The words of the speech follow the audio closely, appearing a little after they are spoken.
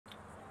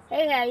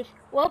Hey guys,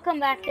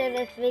 welcome back to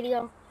this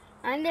video.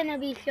 I'm gonna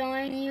be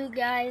showing you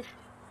guys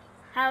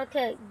how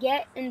to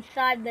get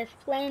inside this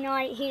plane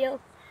right here.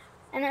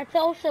 And it's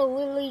also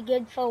really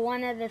good for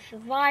one of the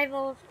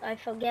survivals. I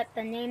forget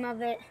the name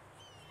of it.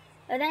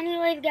 But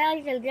anyways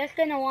guys, you're just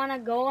gonna wanna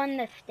go on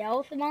the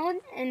stealth mode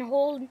and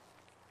hold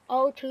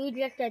O2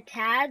 just a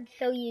tad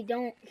so you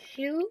don't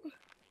shoot,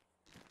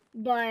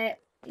 but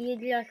you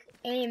just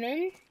aim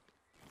in.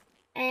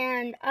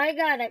 And I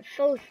got it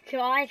first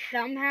try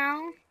somehow,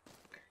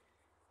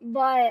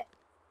 but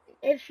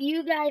if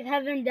you guys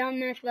haven't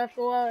done this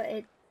before,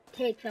 it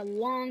takes a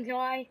long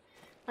try.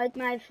 Like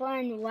my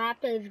friend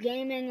Raptors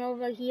Gaming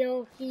over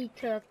here, he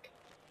can't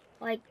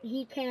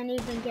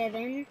even get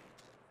in.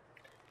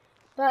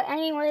 But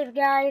anyways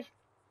guys,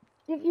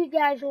 if you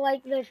guys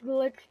like this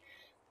glitch,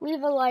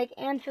 leave a like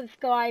and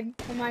subscribe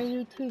to my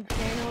YouTube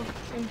channel,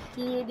 and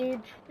see you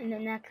dudes in the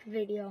next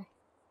video.